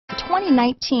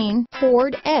2019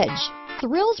 Ford Edge.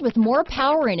 Thrills with more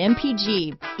power and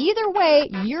MPG. Either way,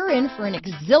 you're in for an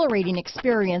exhilarating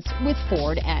experience with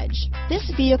Ford Edge. This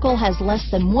vehicle has less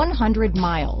than 100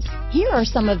 miles. Here are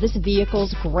some of this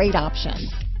vehicle's great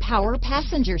options: power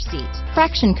passenger seat,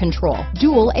 traction control,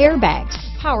 dual airbags,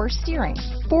 power steering,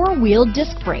 four-wheel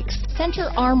disc brakes, center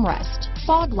armrest,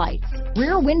 fog lights,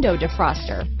 rear window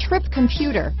defroster, trip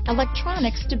computer,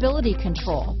 electronic stability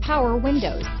control, power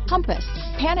windows, compass,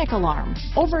 panic alarm,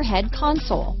 overhead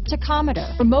console,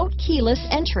 tachometer, remote keyless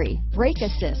entry, brake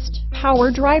assist,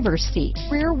 power driver's seat,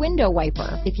 rear window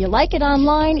wiper. If you like it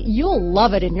online, you'll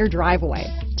love it in your driveway.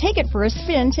 Take it for a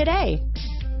spin today.